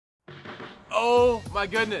Oh my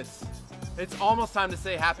goodness. It's almost time to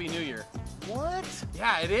say Happy New Year. What?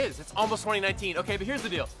 Yeah, it is. It's almost 2019. Okay, but here's the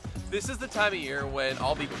deal. This is the time of year when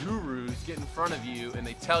all the gurus get in front of you and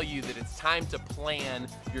they tell you that it's time to plan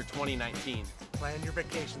your 2019. Plan your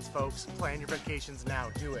vacations, folks. Plan your vacations now.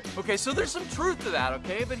 Do it. Okay, so there's some truth to that,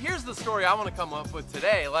 okay? But here's the story I want to come up with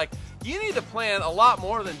today. Like, you need to plan a lot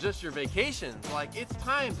more than just your vacations. Like, it's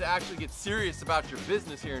time to actually get serious about your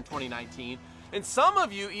business here in 2019. And some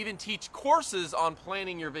of you even teach courses on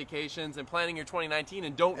planning your vacations and planning your 2019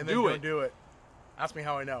 and don't do it. Don't do it. Ask me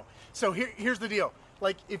how I know. So here's the deal.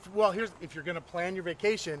 Like, if you're going to plan your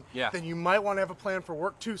vacation, then you might want to have a plan for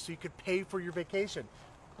work too, so you could pay for your vacation.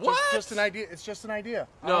 What? Just an idea. It's just an idea.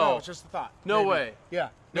 No. It's just a thought. No way. Yeah.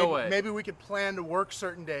 No way. Maybe we could plan to work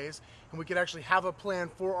certain days, and we could actually have a plan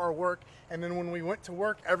for our work, and then when we went to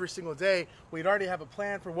work every single day, we'd already have a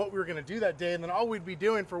plan for what we were going to do that day, and then all we'd be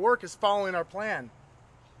doing for work is following our plan.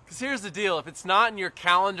 Because here's the deal. If it's not in your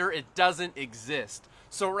calendar, it doesn't exist.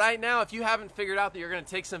 So right now, if you haven't figured out that you're going to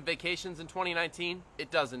take some vacations in 2019,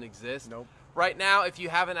 it doesn't exist. Nope. Right now, if you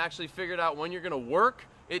haven't actually figured out when you're going to work,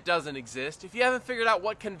 it doesn't exist. If you haven't figured out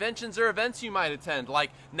what conventions or events you might attend,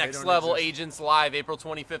 like Next Level Agents Live, April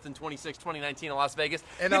 25th and 26th, 2019 in Las Vegas,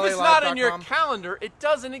 if it's not in your calendar, it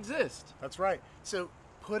doesn't exist. That's right. So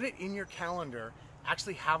put it in your calendar,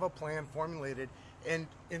 actually have a plan formulated, and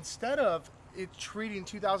instead of treating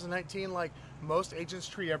 2019 like most agents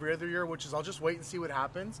treat every other year, which is I'll just wait and see what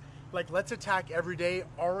happens, like let's attack every day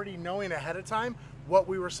already knowing ahead of time what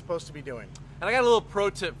we were supposed to be doing. And I got a little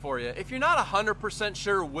pro tip for you. If you're not 100%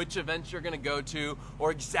 sure which events you're going to go to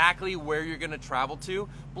or exactly where you're going to travel to,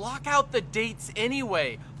 block out the dates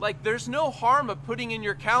anyway. Like, there's no harm of putting in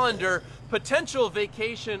your calendar potential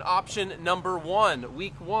vacation option number 1,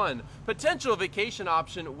 week 1, potential vacation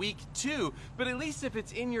option week 2, but at least if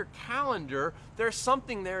it's in your calendar, there's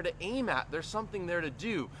something there to aim at. There's something there to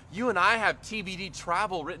do. You and I have TBD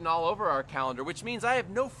travel written all over our calendar, which means I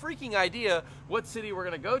have no freaking idea what city we're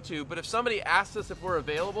going to go to, but if somebody asks us if we're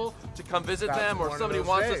available to come visit them, or if somebody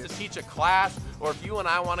wants us to teach a class, or if you and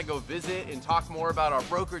I want to go visit and talk more about our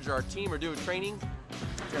brokerage or our team or do a training,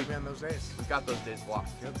 we've got those days. We've got those days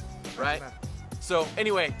blocked. Yep. Right? So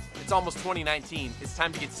anyway, it's almost 2019. It's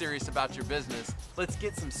time to get serious about your business. Let's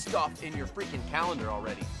get some stuff in your freaking calendar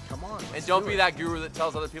already. Come on. And don't be that guru that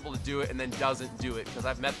tells other people to do it and then doesn't do it, because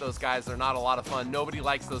I've met those guys. They're not a lot of fun. Nobody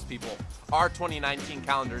likes those people. Our 2019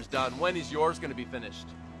 calendar is done. When is yours going to be finished?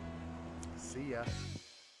 See ya.